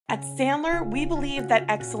At Sandler, we believe that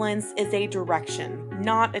excellence is a direction,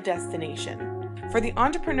 not a destination. For the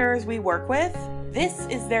entrepreneurs we work with, this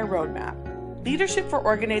is their roadmap. Leadership for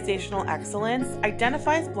Organizational Excellence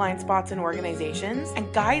identifies blind spots in organizations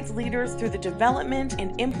and guides leaders through the development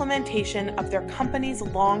and implementation of their company's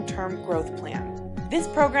long-term growth plan. This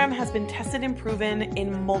program has been tested and proven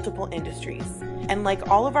in multiple industries. And like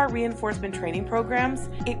all of our reinforcement training programs,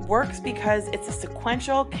 it works because it's a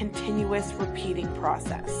sequential, continuous, repeating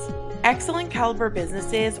process. Excellent caliber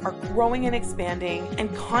businesses are growing and expanding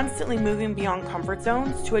and constantly moving beyond comfort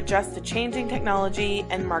zones to adjust to changing technology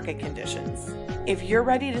and market conditions. If you're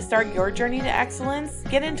ready to start your journey to excellence,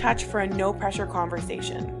 get in touch for a no-pressure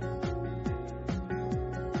conversation.